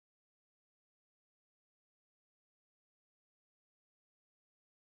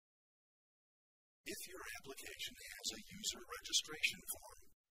If your application has a user registration form,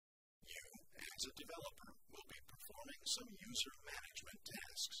 you, as a developer, will be performing some user management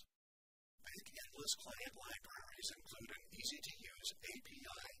tasks. Backendless client libraries include an easy-to-use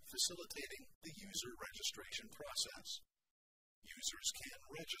API facilitating the user registration process. Users can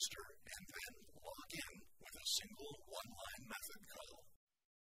register and then log in with a single one-line method call.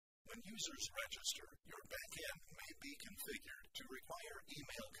 When users register, your backend may be configured to require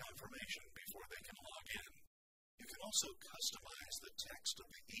email confirmation before they can log in. You can also customize the text of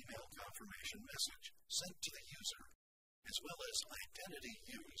the email confirmation message sent to the user, as well as identity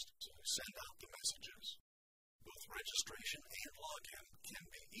used to send out the messages. Both registration and login can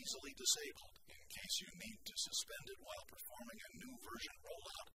be easily disabled in case you need to suspend it while performing a new version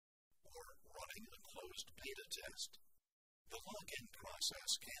rollout or running a closed beta test. The login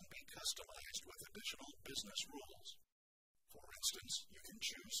process can be customized with additional business rules. For instance, you can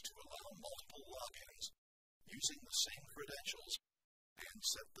choose to allow multiple logins using the same credentials and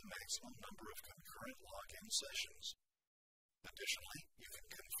set the maximum number of concurrent login sessions. Additionally, you can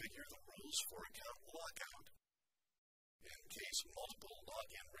configure the rules for account logout. In case multiple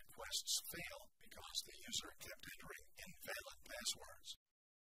login requests fail because the user kept entering invalid passwords.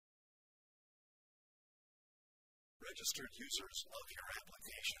 Registered users of your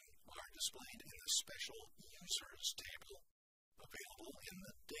application are displayed in the special Users table, available in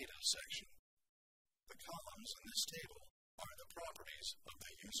the Data section. The columns in this table are the properties of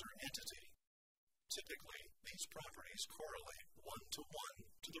the user entity. Typically, these properties correlate one-to-one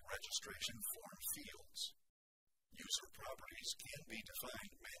to the registration form fields. User properties can be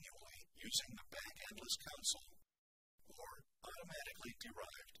defined manually using the Backendless console or automatically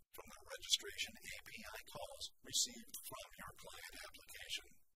derived from the registration API calls received from your client application.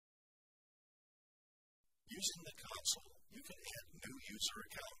 Using the console, you can add new user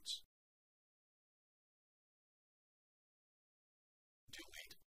accounts,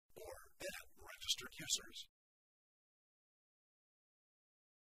 delete or edit registered users,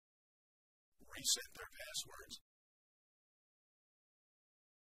 reset their passwords,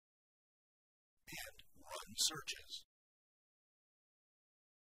 and run searches.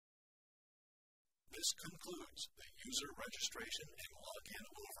 This concludes the user registration and login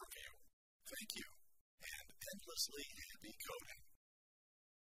overview. Thank you, and endlessly happy coding.